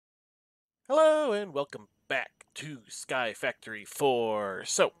Hello and welcome back to Sky Factory 4.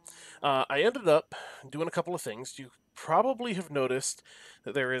 I ended up doing a couple of things. You probably have noticed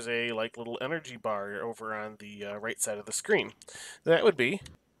that there is a little energy bar over on the right side of the screen. That would be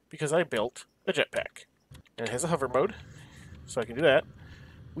because I built a jetpack. And it has a hover mode, so I can do that.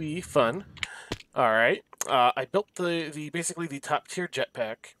 Wee fun. All right. I built the basically the top tier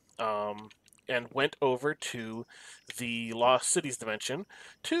jetpack. And went over to the Lost Cities dimension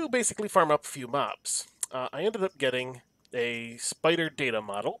to basically farm up a few mobs. I ended up getting a spider data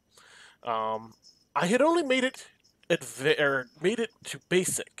model. I had only made it made it to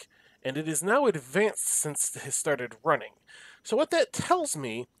basic, and it is now advanced since it has started running. So what that tells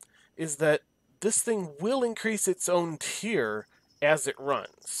me is that this thing will increase its own tier as it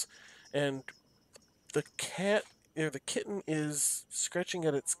runs, and the the kitten is scratching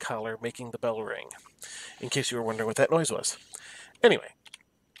at its collar, making the bell ring, in case you were wondering what that noise was. Anyway,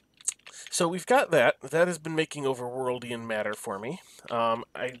 so we've got that. That has been making overworldian matter for me.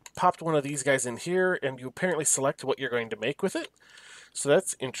 I popped one of these guys in here, and you apparently select what you're going to make with it. So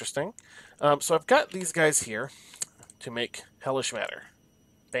that's interesting. So I've got these guys here to make hellish matter.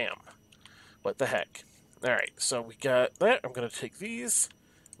 Bam. What the heck? Alright, so we got that. I'm going to take these.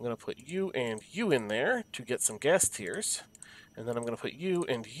 I'm going to put you and you in there to get some gas tiers. And then I'm going to put you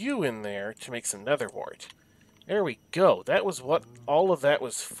and you in there to make some nether wart. There we go. That was what all of that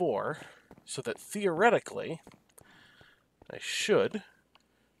was for. So that theoretically, I should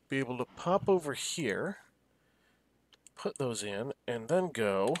be able to pop over here, put those in, and then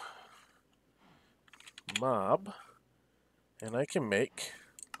go mob. And I can make...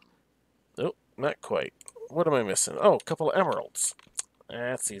 Oh, not quite. What am I missing? Oh, a couple of emeralds.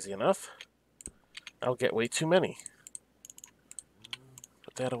 That's easy enough. I'll get way too many.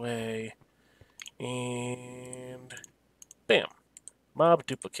 Put that away. And bam. Mob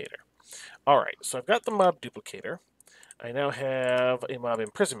duplicator. Alright, so I've got the mob duplicator. I now have a mob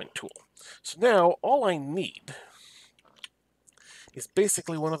imprisonment tool. So now all I need is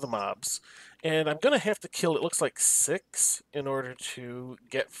basically one of the mobs. And I'm going to have to kill, it looks like 6 in order to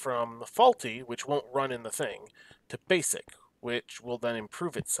get from faulty, which won't run in the thing, to basic, which will then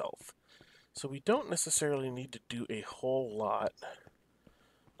improve itself. So we don't necessarily need to do a whole lot.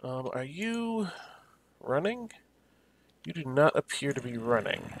 Are you running? You do not appear to be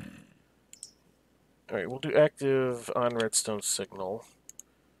running. Alright, we'll do active on redstone signal.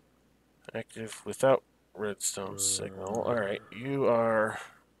 Active without redstone signal. Alright, you are...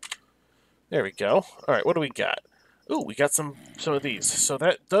 There we go. Alright, what do we got? Ooh, we got some of these. So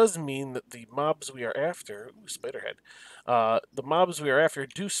that does mean that the mobs we are after... Ooh, spiderhead. The mobs we are after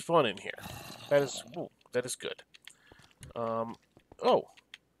do spawn in here. That is good. Oh,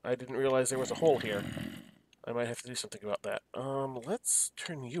 I didn't realize there was a hole here. I might have to do something about that. Let's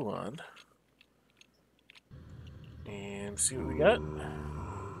turn you on. And see what we got.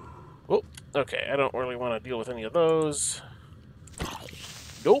 Oh, okay, I don't really want to deal with any of those.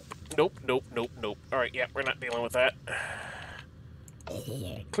 Nope, nope, nope, nope, nope. Alright, yeah, we're not dealing with that.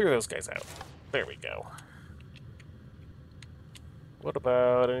 Clear those guys out. There we go. What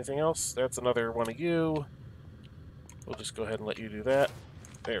about anything else? That's another one of you. We'll just go ahead and let you do that.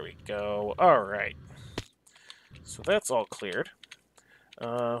 There we go. Alright. So that's all cleared.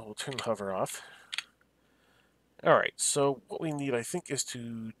 We'll turn the hover off. Alright, so what we need, I think, is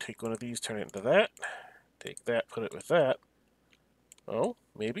to take one of these, turn it into that. Take that, put it with that. Oh,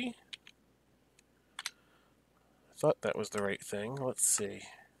 maybe? I thought that was the right thing. Let's see.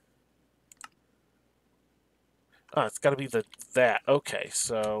 Ah, it's got to be that. Okay,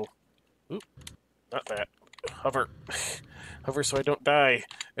 so... Oop, not that. Hover. Hover so I don't die.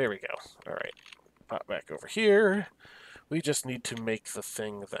 There we go. Alright. Pop back over here. We just need to make the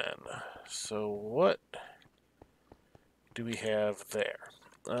thing then. So what do we have there?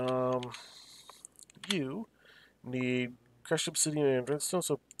 You need crushed obsidian and redstone,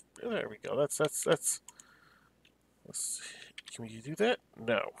 so there we go. Let's can we do that?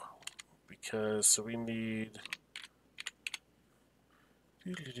 No. Because so we need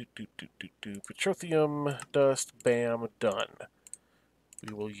cryothium dust, bam, done.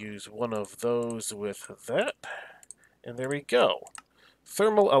 We will use one of those with that. And there we go.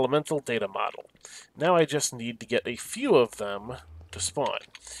 Thermal elemental data model. Now I just need to get a few of them to spawn,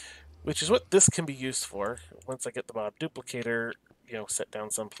 which is what this can be used for. Once I get the mob duplicator, you know, set down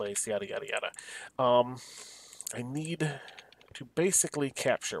someplace, yada yada yada. I need to basically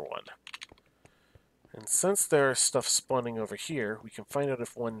capture one. And since there's stuff spawning over here, we can find out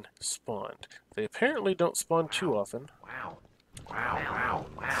if one spawned. They apparently don't spawn too often. Wow. Wow. Wow.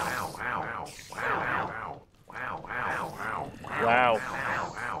 Wow. Wow. Wow. Wow. Wow.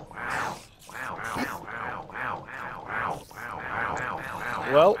 Wow. Wow.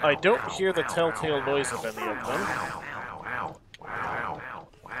 Well, I don't hear the telltale noise of any of them.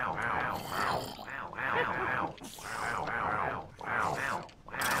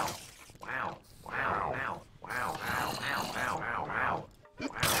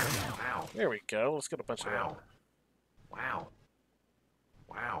 There we go. Let's get a bunch of them.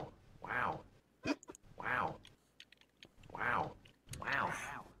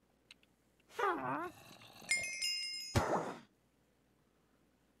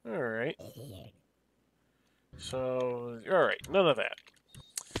 Alright. So, alright, none of that.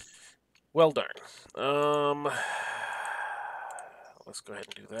 Well darn. Let's go ahead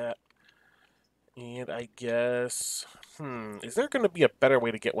and do that. And I guess... is there going to be a better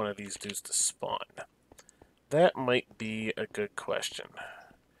way to get one of these dudes to spawn? That might be a good question.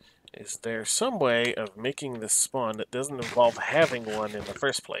 Is there some way of making this spawn that doesn't involve having one in the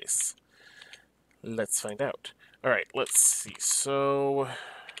first place? Let's find out. Alright, let's see. So...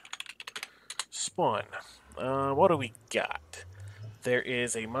 spawn. What do we got? There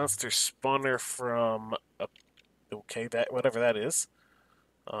is a monster spawner from... okay, that whatever that is.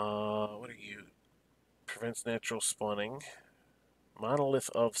 What are you? Prevents natural spawning. Monolith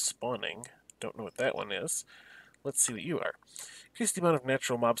of spawning. Don't know what that one is. Let's see what you are. Increase the amount of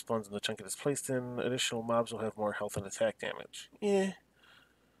natural mob spawns in the chunk it is placed in. Additional mobs will have more health and attack damage. Eh.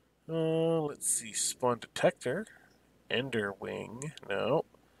 Let's see. Spawn detector. Ender wing. No.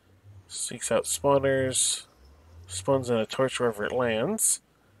 Seeks out spawners. Spawns in a torch wherever it lands.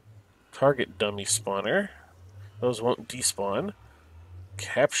 Target dummy spawner. Those won't despawn.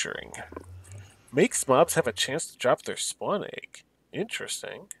 Capturing. Makes mobs have a chance to drop their spawn egg.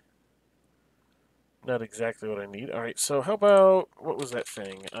 Interesting. Not exactly what I need. Alright, so how about... what was that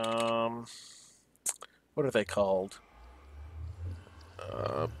thing? What are they called?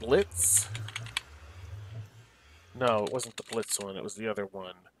 Blitz? No, it wasn't the Blitz one. It was the other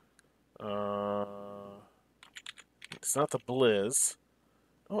one. It's not the Blizz.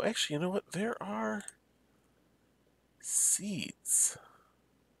 Oh, actually, you know what? There are... seeds.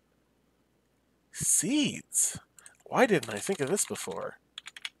 Seeds? Why didn't I think of this before?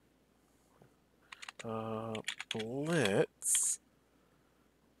 Blitz.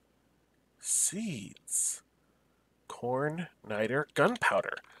 Seeds. Corn, niter,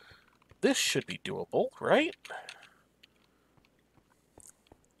 gunpowder. This should be doable, right?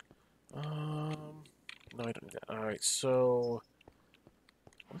 No, I don't. Alright, so...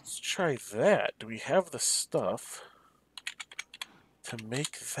 let's try that. Do we have the stuff to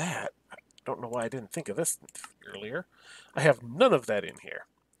make that? I don't know why I didn't think of this earlier. I have none of that in here.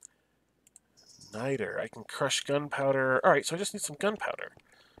 Niter. I can crush gunpowder. Alright, so I just need some gunpowder.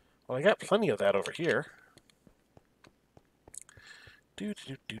 Well, I got plenty of that over here.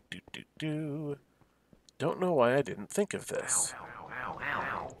 Don't know why I didn't think of this.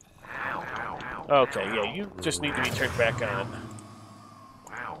 Okay, yeah, you just need to be turned back on.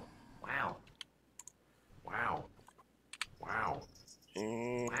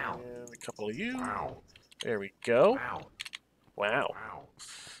 And a couple of you. There we go. Wow.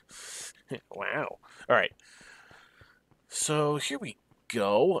 Wow. Alright. So here we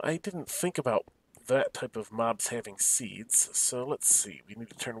go. I didn't think about that type of mobs having seeds. So let's see. We need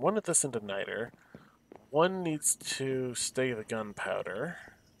to turn one of this into niter. One needs to stay the gunpowder.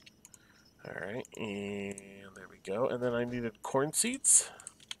 Alright, and there we go. And then I needed corn seeds.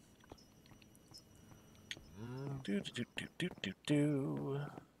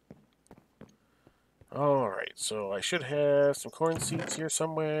 Alright, so I should have some corn seeds here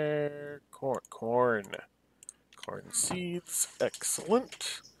somewhere. Corn seeds.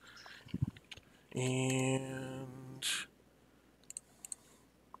 Excellent. And...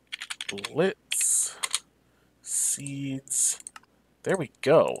 blitz. Seeds. There we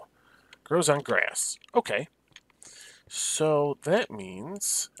go. Grows on grass. Okay. So that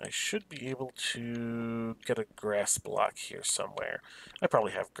means I should be able to get a grass block here somewhere. I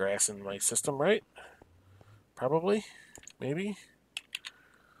probably have grass in my system, right? Probably? Maybe?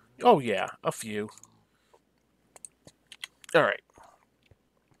 Oh yeah, a few. Alright.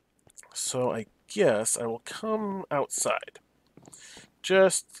 So I guess I will come outside.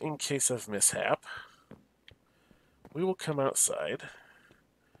 Just in case of mishap. We will come outside.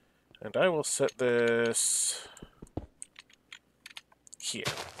 And I will set this... here.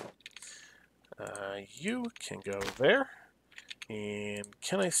 You can go there. And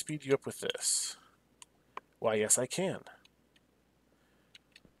can I speed you up with this? Why, yes, I can.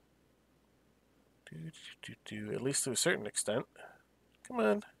 At least to a certain extent. Come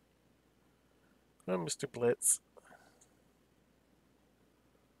on. Come on, Mr. Blitz.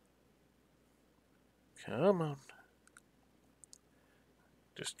 Come on.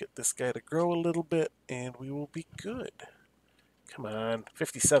 Just get this guy to grow a little bit, and we will be good. Come on,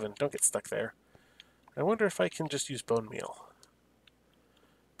 57. Don't get stuck there. I wonder if I can just use bone meal.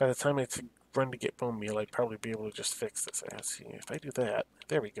 By the time I run to get bone meal, I'd probably be able to just fix this. Let's see, if I do that,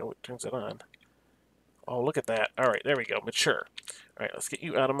 there we go, it turns it on. Oh, look at that. Alright, there we go, mature. Alright, let's get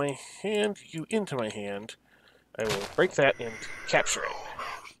you out of my hand, you into my hand. I will break that and capture it.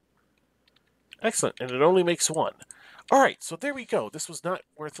 Excellent, and it only makes one. Alright, so there we go. This was not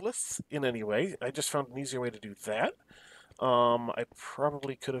worthless in any way. I just found an easier way to do that. I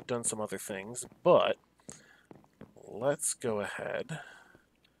probably could have done some other things, but let's go ahead.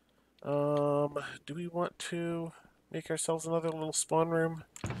 Do we want to make ourselves another little spawn room?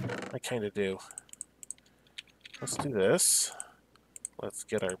 I kind of do. Let's do this. Let's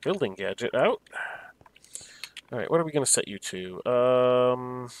get our building gadget out. Alright, what are we going to set you to?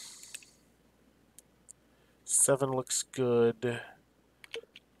 7 looks good.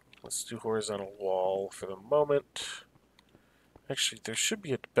 Let's do horizontal wall for the moment. Actually, there should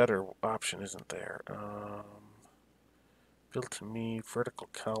be a better option, isn't there? Build to me, vertical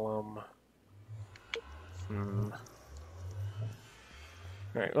column.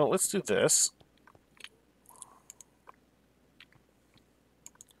 Alright, well, let's do this.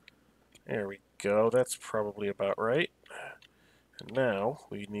 There we go. That's probably about right. And now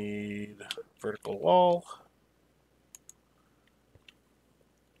we need vertical wall.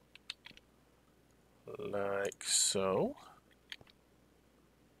 Like so.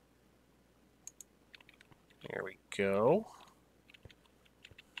 There we go.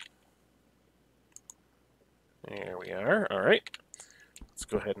 There we are. Alright. Let's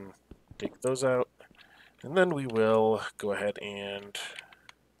go ahead and take those out. And then we will go ahead and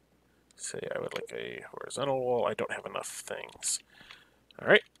say I would like a horizontal wall. I don't have enough things.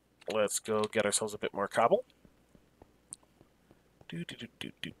 Alright. Let's go get ourselves a bit more cobble. Do.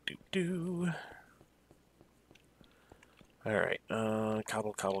 Alright.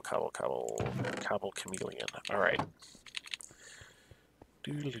 Cobble chameleon. Alright.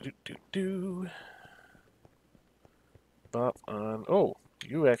 Do. Bop on. Oh,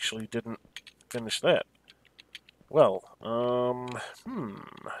 you actually didn't finish that. Well,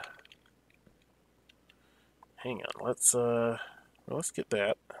 hang on. Let's get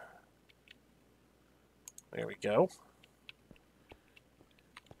that. There we go.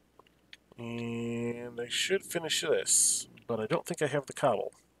 And I should finish this, but I don't think I have the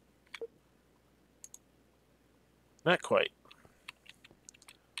cobble. Not quite.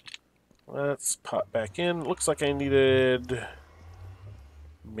 Let's pop back in. Looks like I needed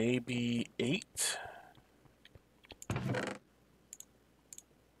maybe 8.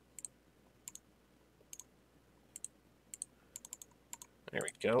 There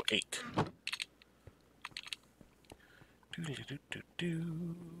we go, 8.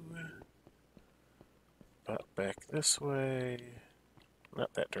 Pop back this way.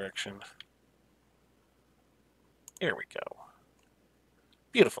 Not that direction. There we go.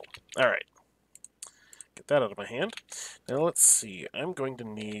 Beautiful. Alright. Get that out of my hand. Now let's see. I'm going to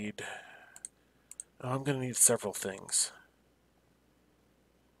need several things.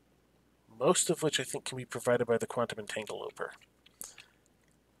 Most of which I think can be provided by the quantum entangloper.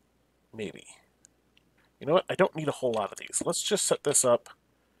 Maybe. You know what? I don't need a whole lot of these. Let's just set this up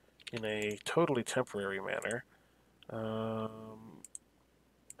in a totally temporary manner.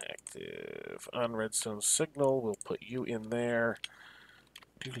 Active on redstone signal. We'll put you in there.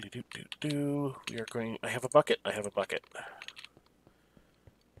 We are going. I have a bucket.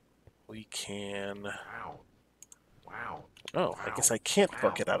 We can. Wow. Oh, I guess I can't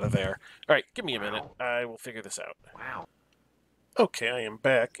bucket out of there. All right, give me a minute. I will figure this out. Wow. Okay, I am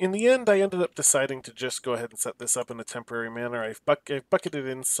back. In the end, I ended up deciding to just go ahead and set this up in a temporary manner. I've bucketed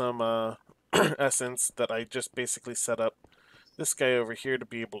in some essence that I just basically set up this guy over here to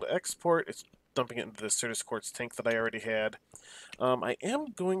be able to export. It's dumping it into the Certus Quartz tank that I already had. I am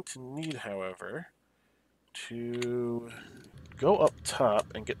going to need, however, to go up top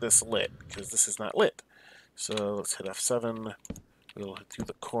and get this lit, because this is not lit. So let's hit F7. We'll do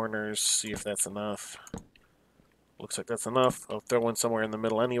the corners, see if that's enough. Looks like that's enough. I'll throw one somewhere in the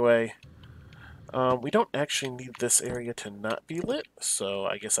middle anyway. We don't actually need this area to not be lit, so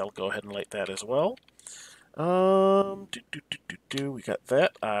I guess I'll go ahead and light that as well. We got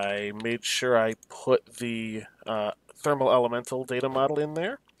that. I made sure I put the thermal elemental data model in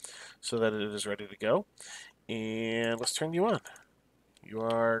there so that it is ready to go. And let's turn you on. You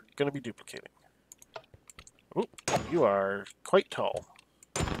are going to be duplicating. Oop, you are quite tall.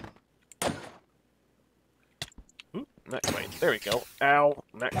 Oop, not quite. There we go. Ow,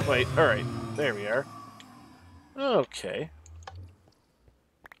 not quite. Alright, there we are. Okay.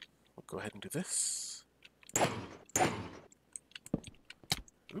 go ahead and do this.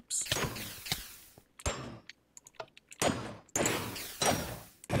 Oops.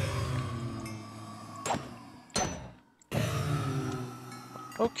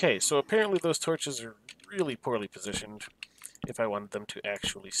 Okay, so apparently those torches are really poorly positioned if I wanted them to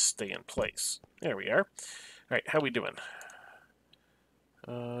actually stay in place. There we are. Alright, how we doing?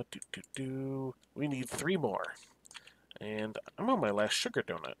 We need 3 more. And I'm on my last sugar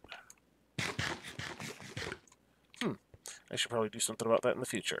donut. I should probably do something about that in the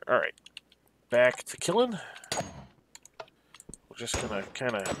future. Alright, back to killing. We're just gonna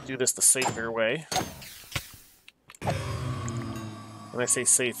kind of do this the safer way. When I say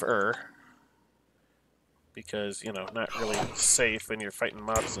safer, because, you know, not really safe when you're fighting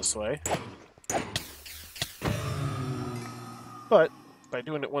mobs this way. But by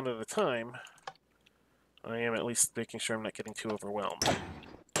doing it one at a time, I am at least making sure I'm not getting too overwhelmed.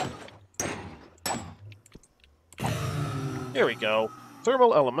 There we go.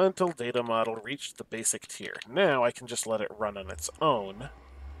 Thermal Elemental Data Model reached the basic tier. Now I can just let it run on its own.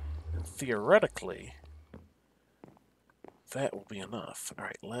 And theoretically, that will be enough.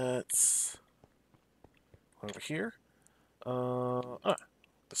 Alright, let's... over here. The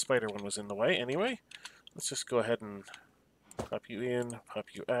spider one was in the way anyway. Let's just go ahead and pop you in, pop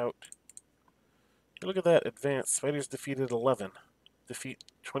you out. Look at that, advanced. Spiders defeated 11. Defeat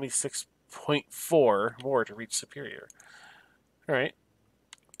 26.4 more to reach superior. Alright.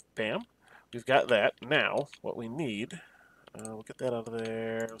 Bam. We've got that. Now, what we need... we'll get that out of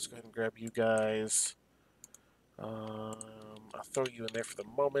there. Let's go ahead and grab you guys. I'll throw you in there for the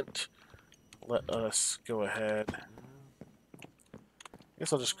moment. Let us go ahead. I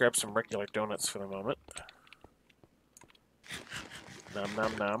guess I'll just grab some regular donuts for the moment. Nom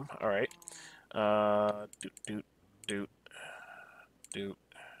nom nom. Alright. Doot.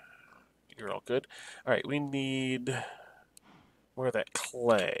 You're all good. Alright, we need more of that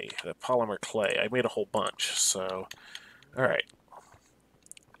clay. That polymer clay. I made a whole bunch, so... Alright.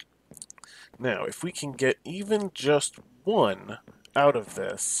 Now, if we can get even just one out of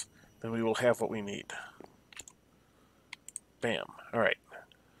this, then we will have what we need. Bam. Alright.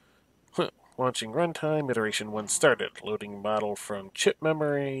 Launching runtime, iteration 1 started. Loading model from chip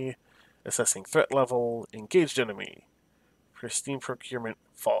memory. Assessing threat level. Engaged enemy. Pristine procurement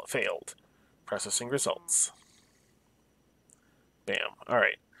failed. Processing results. Bam.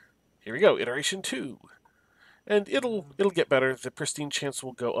 Alright. Here we go. Iteration 2. And it'll get better. The pristine chance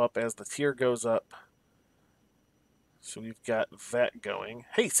will go up as the tier goes up. So we've got that going.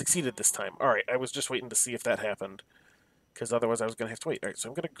 Hey, succeeded this time. Alright, I was just waiting to see if that happened. Because otherwise I was going to have to wait. Alright, so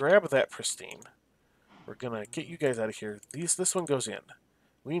I'm going to grab that pristine. We're going to get you guys out of here. This one goes in.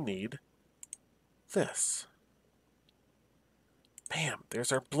 We need this. Bam,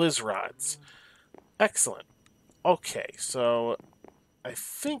 there's our blizz rods. Excellent. Okay, so I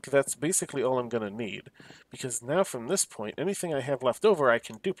think that's basically all I'm going to need. Because now from this point, anything I have left over I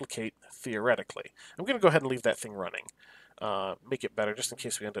can duplicate theoretically. I'm going to go ahead and leave that thing running. Make it better just in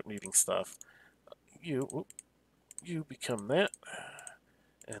case we end up needing stuff. You become that.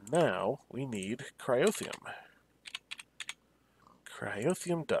 And now we need cryothium.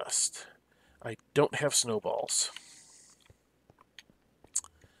 Cryothium dust. I don't have snowballs.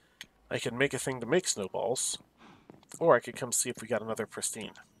 I can make a thing to make snowballs, or I could come see if we got another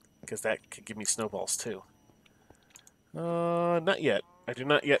pristine, because that could give me snowballs too. Not yet. I do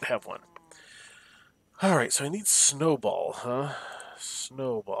not yet have one. Alright, so I need snowball, huh?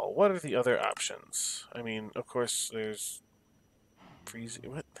 Snowball. What are the other options? I mean, of course, there's...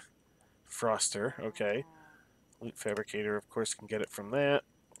 What? Froster, okay. Loot fabricator, of course, can get it from that.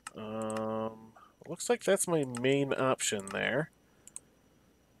 Looks like that's my main option there.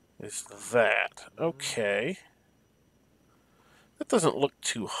 Is that. Okay. That doesn't look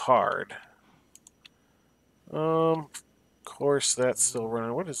too hard. Of course, that's still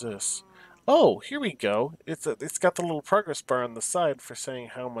running. What is this? Oh, here we go. It's got the little progress bar on the side for saying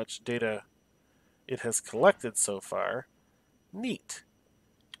how much data it has collected so far. Neat.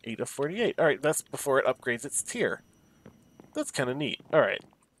 8 of 48. Alright, that's before it upgrades its tier. That's kind of neat. Alright.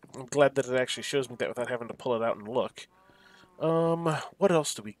 I'm glad that it actually shows me that without having to pull it out and look. What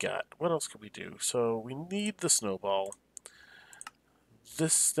else do we got? What else could we do? So, we need the snowball.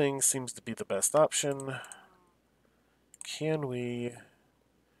 This thing seems to be the best option. Can we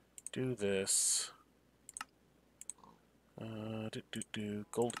do this?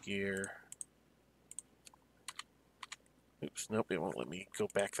 Gold gear. Oops, nope, it won't let me go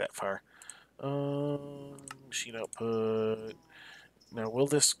back that far. Machine output. Now, will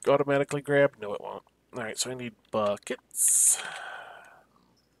this automatically grab? No, it won't. Alright, so I need buckets.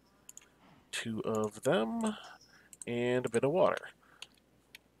 2 of them, and a bit of water.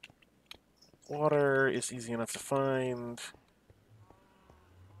 Water is easy enough to find.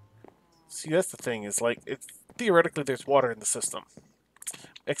 See, that's the thing, is like, theoretically there's water in the system.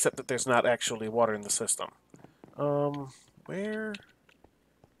 Except that there's not actually water in the system. Where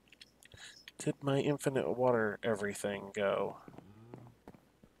did my infinite water everything go?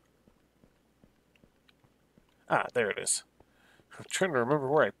 Ah, there it is. I'm trying to remember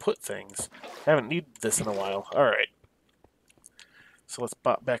where I put things. I haven't needed this in a while. Alright. So let's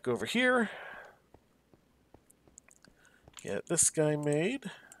pop back over here. Get this guy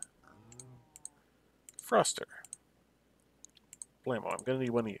made. Froster. Blammo, I'm gonna need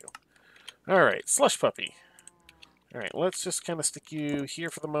one of you. Alright, Slush Puppy. Alright, let's just kind of stick you here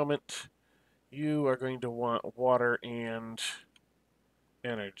for the moment. You are going to want water and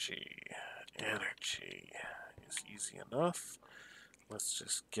energy. Energy is easy enough. Let's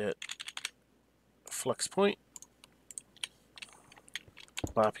just get a flux point.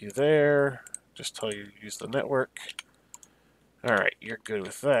 Pop you there. Just tell you to use the network. Alright, you're good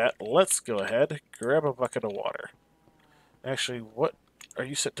with that. Let's go ahead, grab a bucket of water. Actually, what are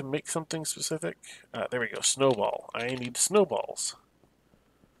you set to make something specific? There we go, snowball. I need snowballs.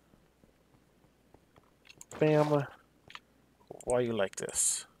 Bam. Why you like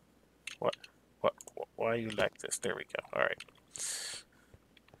this? Why you like this? There we go. Alright.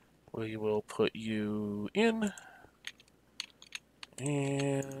 We will put you in.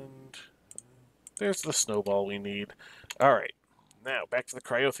 And there's the snowball we need. Alright. Now, back to the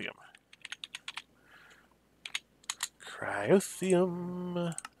cryothium.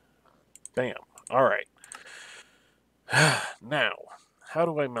 Cryothium. Bam. Alright. Now, how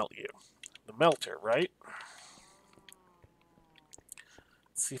do I melt you? The melter, right?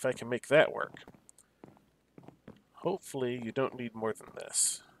 Let's see if I can make that work. Hopefully, you don't need more than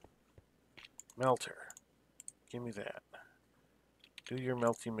this. Melter. Give me that. Do your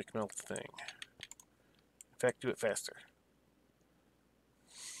melty McMelt thing. In fact, do it faster.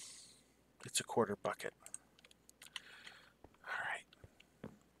 It's a quarter bucket. Alright.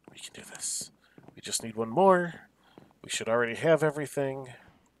 We can do this. We just need one more. We should already have everything.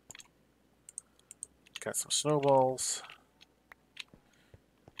 Got some snowballs.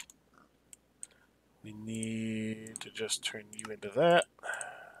 We need to just turn you into that.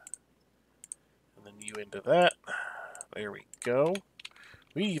 And then you into that. There we go.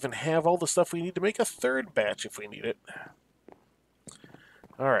 We even have all the stuff we need to make a third batch if we need it.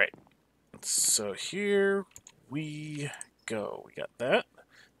 Alright. So here we go. We got that.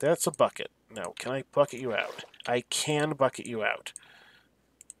 That's a bucket. Now, can I bucket you out? I can bucket you out.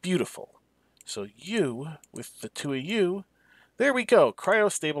 Beautiful. So you, with the 2 of you, there we go.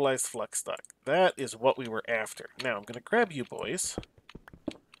 Cryo-Stabilized Flux Duct. That is what we were after. Now, I'm going to grab you boys.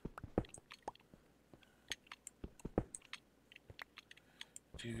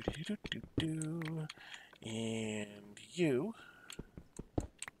 And you.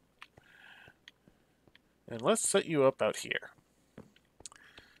 And let's set you up out here.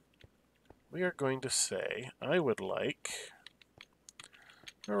 We are going to say, I would like,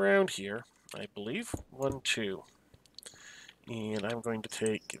 around here, I believe, 1, 2. And I'm going to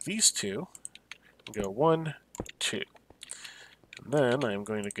take these 2 and go 1, 2. And then I'm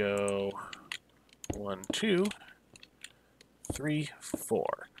going to go 1, 2, 3,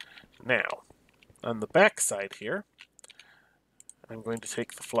 4. Now, on the back side here, I'm going to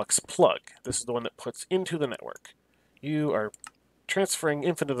take the flux plug. This is the one that puts into the network. You are transferring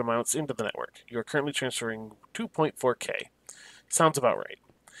infinite amounts into the network. You are currently transferring 2.4K. Sounds about right.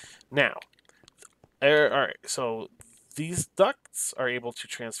 Now, alright, so these ducts are able to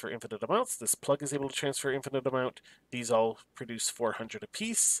transfer infinite amounts. This plug is able to transfer infinite amount. These all produce 400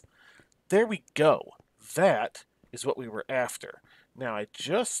 apiece. There we go. That is what we were after. Now I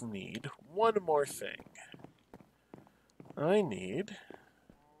just need one more thing. I need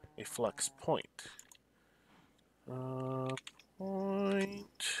a flux point.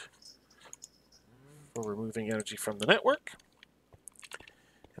 Point for removing energy from the network.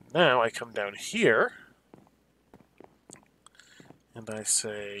 And now I come down here and I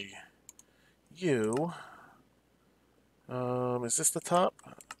say, you, is this the top?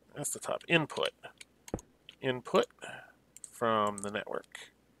 That's the top. Input. Input from the network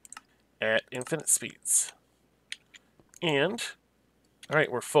at infinite speeds. And,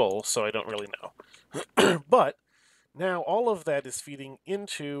 alright, we're full, so I don't really know. But, now all of that is feeding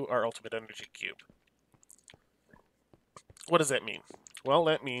into our ultimate energy cube. What does that mean? Well,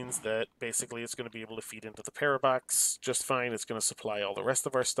 that means that basically it's going to be able to feed into the parabox just fine. It's going to supply all the rest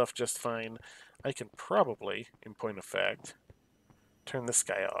of our stuff just fine. I can probably, in point of fact, turn this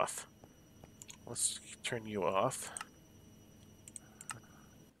guy off. Let's turn you off.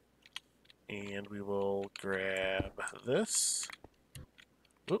 And we will grab this.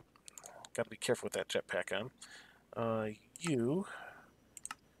 Oop, gotta be careful with that jetpack on. You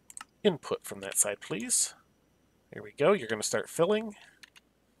input from that side, please. There we go. You're going to start filling.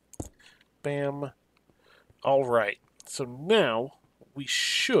 Bam. All right. So now we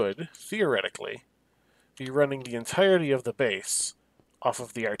should, theoretically, be running the entirety of the base off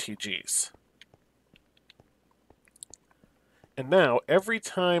of the RTGs. And now, every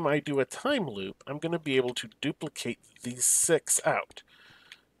time I do a time loop, I'm going to be able to duplicate these 6 out.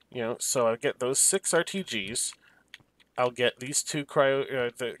 So I get those 6 RTGs. I'll get these 2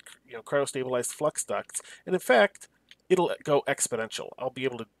 cryo-stabilized flux ducts, and in fact, it'll go exponential. I'll be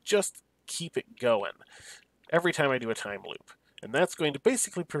able to just keep it going every time I do a time loop. And that's going to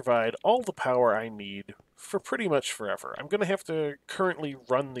basically provide all the power I need for pretty much forever. I'm going to have to currently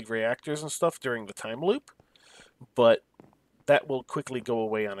run the reactors and stuff during the time loop, but that will quickly go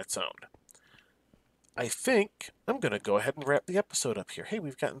away on its own. I think I'm going to go ahead and wrap the episode up here. Hey,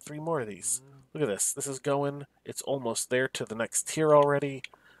 we've gotten 3 more of these. Look at this. This is going. It's almost there to the next tier already.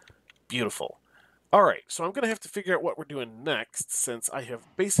 Beautiful. All right, so I'm going to have to figure out what we're doing next, since I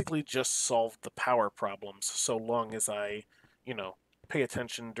have basically just solved the power problems so long as I, pay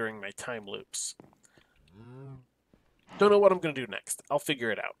attention during my time loops. Don't know what I'm going to do next. I'll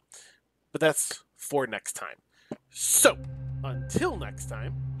figure it out. But that's for next time. So, until next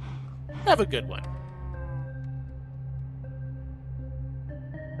time, have a good one.